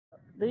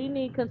Do you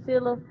need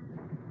concealer?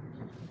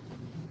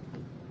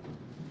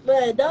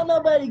 Man, don't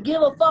nobody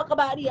give a fuck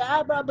about the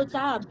eyebrow, but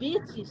y'all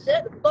bitches.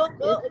 Shut the fuck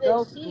up It's with that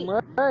so shit.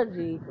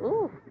 smudgy.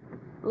 Ooh.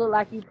 Look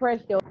like you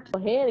pressed your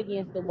head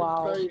against the That's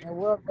wall crazy.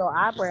 and rubbed your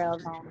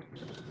eyebrows on it.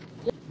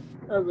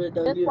 I really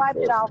don't Just give a wipe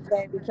it fuck. off,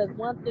 baby, because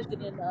one thicker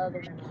than the other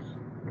one.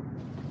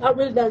 I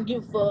really don't give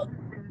a fuck.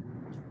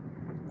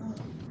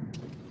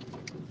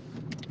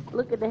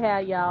 Look at the hair,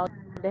 y'all.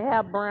 The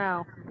hair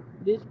brown.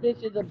 This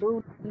bitch is a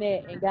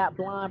brunette and got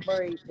blonde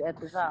braids at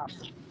the top.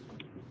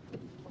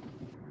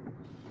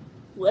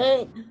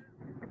 What?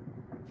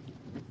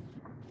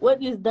 What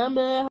this dumb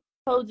ass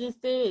hoe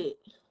just said?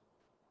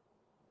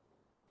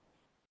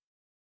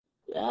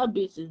 Y'all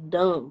bitches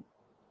dumb.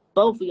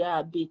 Both of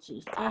y'all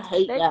bitches. I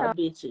hate They y'all trying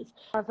bitches.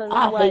 to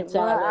I wipe hate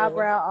one y'all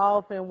eyebrow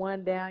off and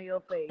one down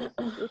your face.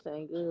 This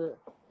ain't good.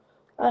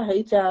 I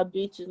hate y'all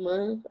bitches,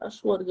 man. I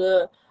swear to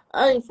God.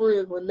 I ain't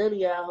friends with none of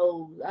y'all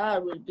hoes. I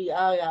really be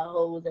all y'all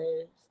hoes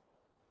ass.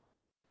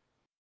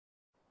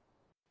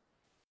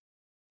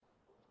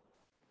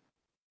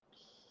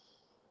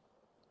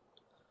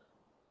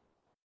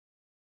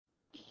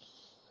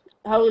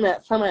 How we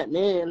not talking about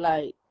man,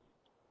 like,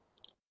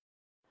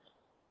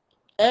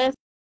 ask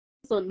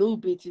some new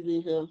bitches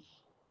in here.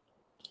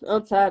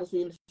 I'm tired of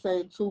seeing the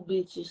same two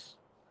bitches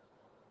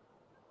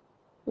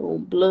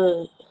on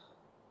blood.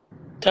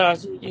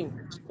 Tasha, you.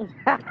 Come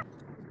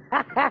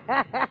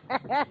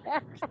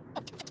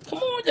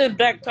on with this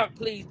black talk,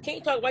 please. Can't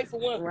you talk white for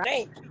one?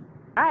 Dang.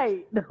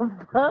 Right. The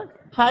fuck?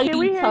 How Can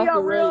we you hear talking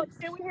your real? race?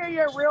 Can we hear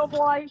your real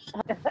voice?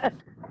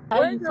 How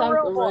Where's you your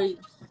real talking voice? race?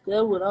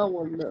 That's what I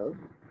want to know.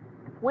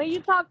 When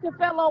you talk to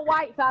fellow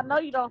whites, I know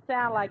you don't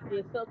sound like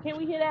this. So can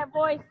we hear that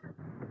voice?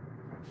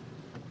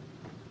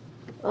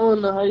 I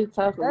don't know how you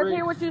talking Let's race.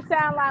 hear what you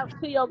sound like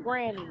to your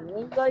granny.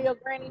 When you go to your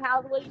granny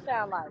house, what you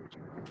sound like?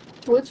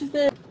 What you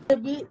said,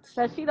 bitch?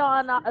 Cause she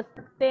don't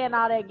understand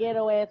all that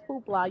ghetto ass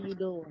hoopla you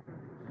doing.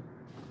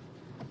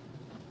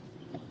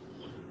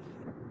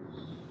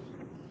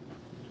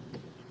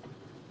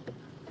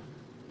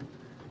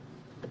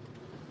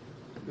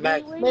 B,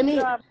 Mac, where you Man,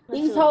 driving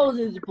these to? hoes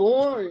is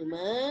boring,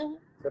 man.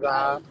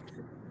 Like,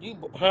 you,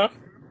 huh?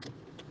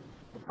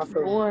 I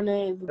feel boring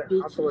ass I'm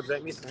supposed bitches. to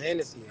drink me some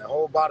Hennessy, a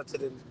whole bottle to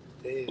the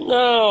head.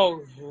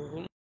 No.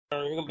 You're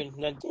gonna be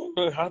nothing.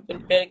 Hop in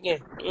the bed again.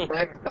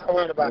 Man, stop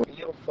worrying about me.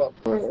 You don't fuck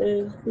with me.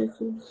 Boring ass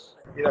bitches.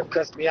 You done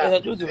cussed me Yes, out. I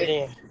do give a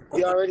Hey, damn.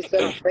 you already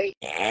said I'm fake.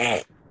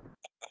 I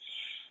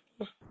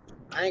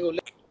ain't gonna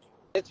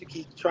let you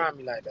keep trying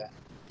me like that.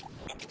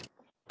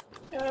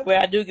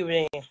 Well, I do give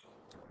a damn. I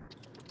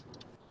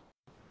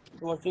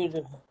want you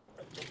to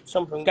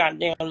something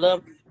goddamn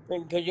love.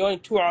 Because you're only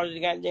 2 hours the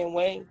goddamn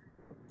way.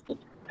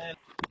 Man,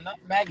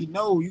 Maggie,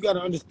 no, you gotta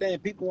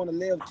understand. People want to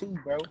live too,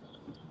 bro.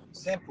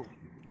 Simple.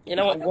 And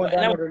I want, I'm going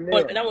and down I there want, to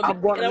live. and I want to I'm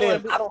be, going to and I want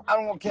live. to be, I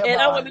don't care and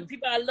about I all want to this. be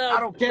people I I love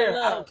don't to care. I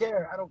love. don't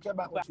care. I don't care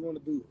about But what you want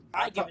to do.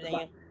 I I give a talked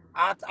about.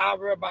 damn. I'll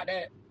worry about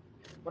that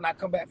when I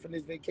come back from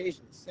this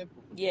vacation.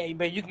 Simple. Yeah,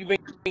 but you can bring,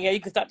 yeah, you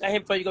can stop that here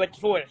before you go back to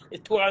Florida.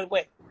 It's 2 hours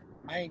away.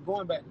 I ain't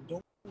going back to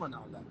doing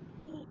all that.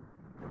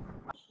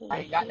 I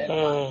ain't got that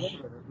on my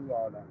agenda to do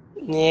all that.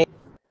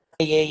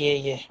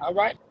 Yeah. All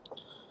right.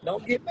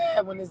 Don't get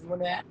mad when it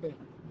happens.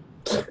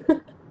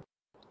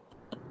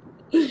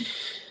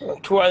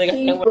 2 hours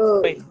He away.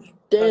 broke.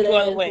 Dead 2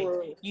 hours ass away.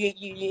 broke.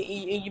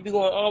 You be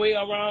going all the way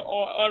around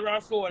all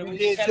around Florida. You When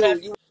you did had too.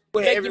 last, You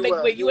went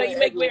everywhere. you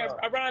make way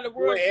around the You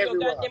world went to see your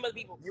everywhere. goddamn other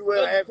people. You went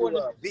Those important.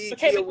 everywhere. But BET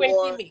can't make way to see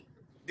Award. me.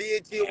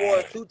 BET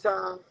Award 2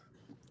 times.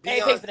 I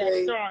ain't pay for that.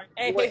 Beyonce. Sorry. I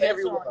You ain't pay went for that.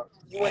 everywhere. Sorry.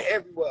 You went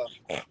everywhere.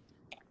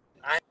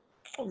 I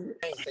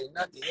ain't say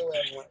nothing. You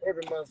went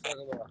every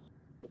motherfucking where.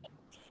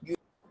 You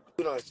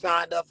done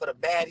signed up for the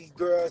Baddies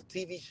Girls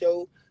TV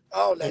show.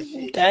 All that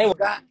shit. That You ain't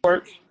forgot?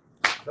 work.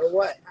 So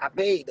what? I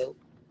paid though.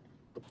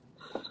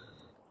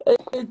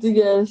 You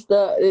gotta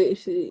stop that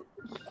shit.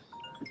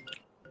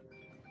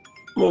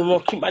 I'm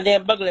gonna keep my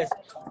damn bucket list.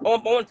 I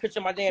want to picture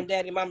of my damn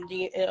daddy, mom,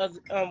 D,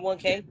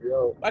 1K.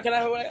 Yo. Why can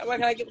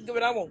I give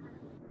what I want?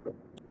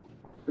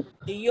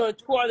 You on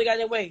 2 hours the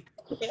goddamn way.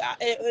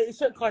 It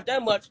shouldn't cost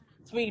that much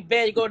for me to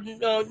barely go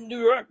to New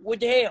York. What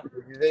the hell?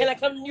 What you Can say? I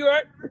come to New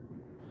York?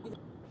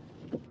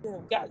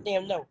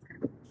 Goddamn no.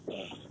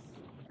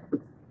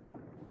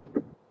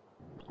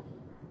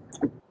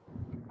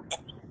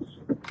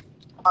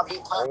 I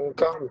ain't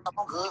coming.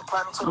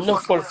 No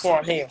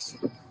 44 hell.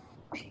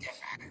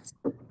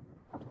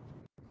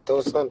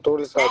 Throw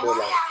this out there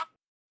like.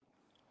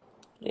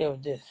 Yeah,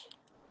 with this.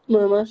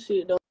 Man, my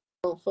shit don't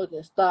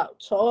fucking stop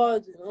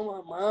charging on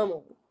my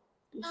mama.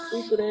 This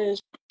stupid ass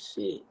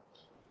shit.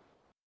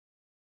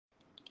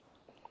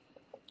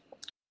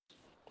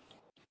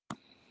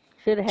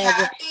 Should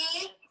have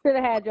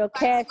had your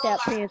cash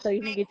app pin so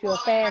you can get you a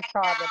fast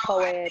charger,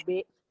 po ass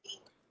bitch.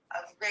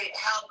 Of great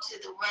help to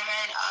the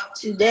women of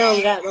They today.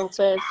 don't got no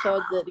fast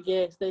chargers at the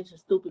gas station,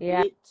 stupid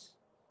Yeah, bitch.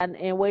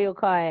 and where your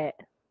car at?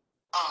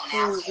 Oh,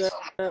 now Who say got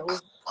so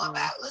one?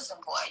 about. Listen,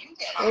 boy, you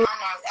get on my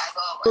nerves as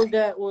Who always.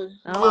 got one?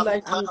 I You look don't,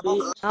 like I, you,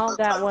 bitch. I don't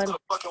got one.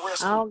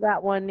 I don't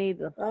got one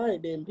neither.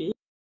 Alright then, bitch.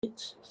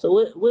 bitch. So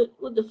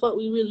what the fuck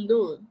we really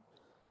doing?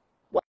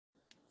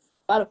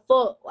 Why the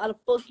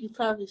fuck you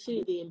talking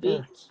shit then,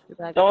 bitch?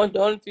 Like, The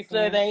only three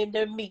slugs yeah. I ain't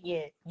never meet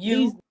yet.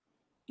 These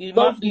You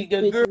both these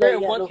the girl, bitches ain't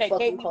and got one no cat can't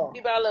fucking meet the car.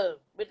 people I love.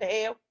 What the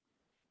hell?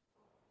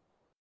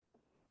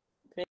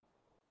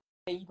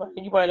 You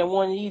probably don't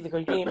want it either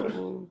because you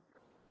ain't.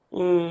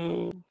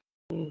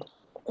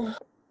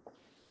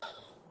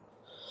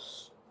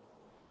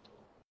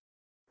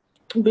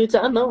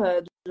 Bitch, I know how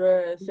to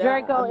dress. I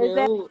Draco, is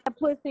that mean,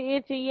 pussy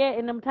itchy yet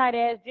in them tight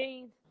ass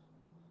jeans?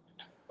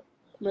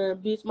 man,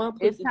 bitch, my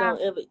It's pussy time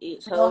don't ever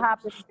itch, to go hoe. hop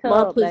in the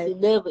My tub, baby. pussy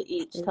never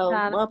itched, It's hoe.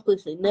 time to My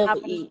pussy never hop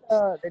in the itched.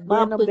 tub. The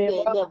My denim pussy been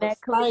ain't rubbing never that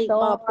clit stink. so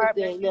My hard,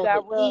 pussy baby. ain't You never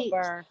got rug itched.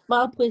 burn.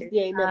 My It's pussy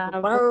ain't never time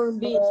for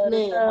burned, bitch. the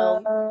Nah, hoe.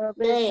 tub.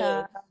 It's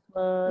Nah. time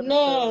for the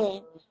Nah.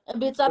 tub.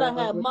 And bitch, I done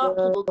had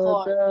multiple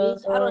cars,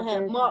 bitch. I done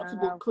had It's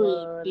multiple time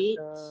cribs, for the bitch.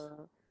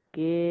 tub.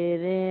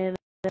 Get in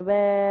the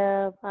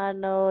bath. I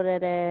know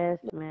that ass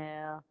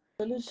smell.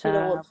 And this shit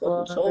on Time fucking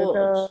for the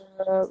charge.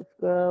 tub.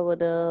 Scrub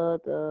it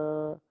up.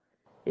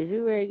 Is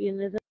you ready to get in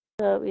the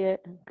tub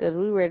yet? Because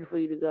we ready for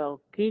you to go.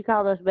 Can you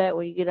call us back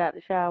when you get out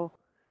the shower?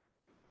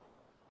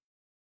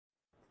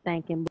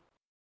 Stinking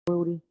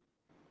booty.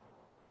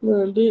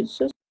 Man, bitch,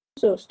 shut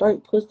your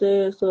stank pussy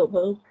ass up,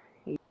 hoe.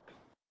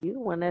 You the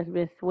one that's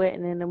been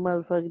sweating in the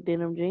motherfucking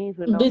denim jeans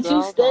with no Bitch, you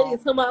drawers steady on.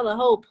 talking about the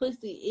whole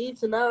pussy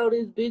itch and all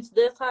this, bitch.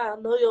 That's how I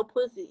know your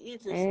pussy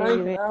itch and And stank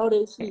you and ain't, all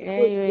that shit and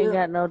put you ain't together.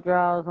 got no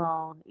drawers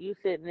on. You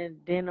sitting in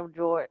denim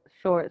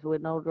shorts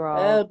with no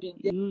drawers. I'll be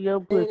Your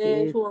dead pussy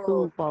ass is wrong.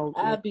 too funky.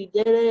 I'll be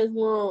dead ass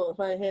wrong if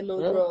I ain't had no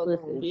Your drawers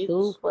pussy on, is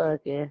too bitch.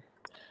 fucking.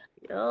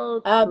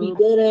 Your I'll be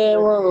dead ass pussy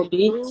wrong, is too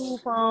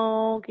bitch.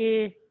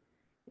 funky.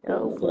 Your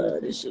Oh god, pussy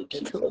this shit is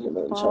keep too fucking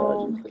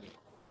uncharging. funky.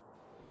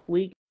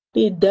 Weak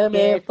These dumb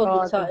ass ass fucking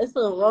charger. charge. It's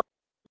something wrong.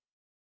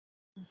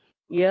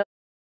 Yep.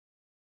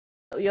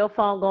 Your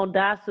phone gonna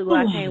die soon.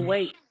 I can't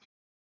wait.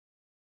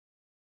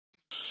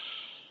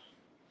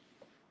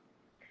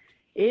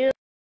 Ew.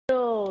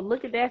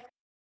 Look at that.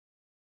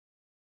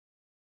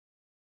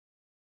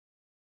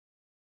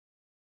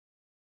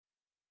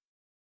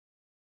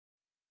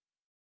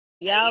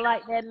 Y'all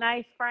like that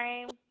nice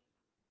frame?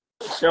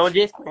 Show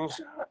this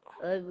screenshot.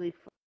 Ugly,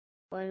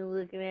 funny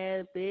looking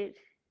ass bitch.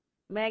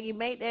 Maggie,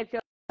 make that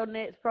your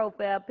next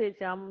profile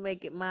picture. I'm gonna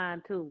make it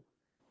mine too.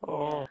 Yeah.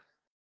 Oh.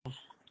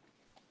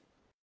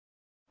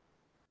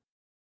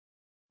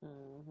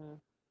 Mhm.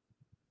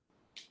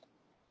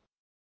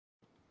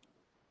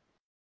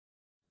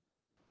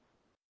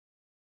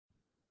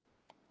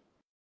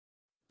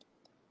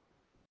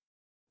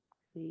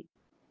 We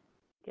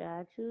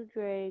got you,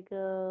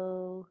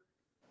 Draco.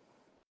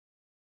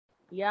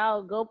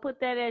 Y'all go put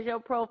that as your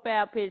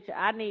profile picture.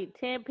 I need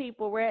 10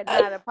 people right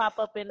now to pop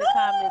up in the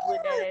comments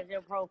with that as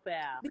your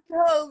profile. This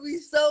hoe be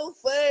so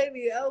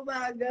funny. Oh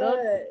my Go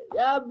god.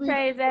 Y'all be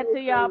change that so to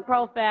y'all funny.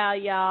 profile,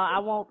 y'all. I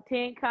want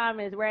 10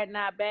 comments right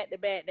now, back to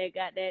back. They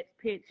got that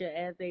picture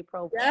as their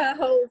profile. Y'all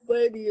hoe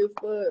funny as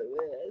fuck,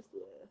 man. I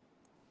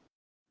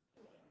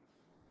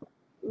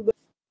swear.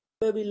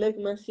 Baby, look,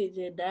 my shit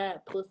just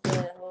died, pussy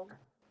ass hoe.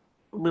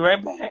 Be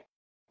right back.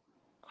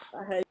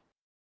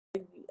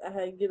 I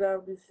had to get out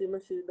of this shit. My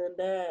shit done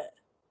died.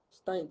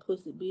 Stank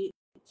pussy bitch.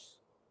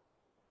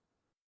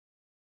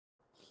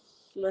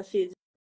 My shit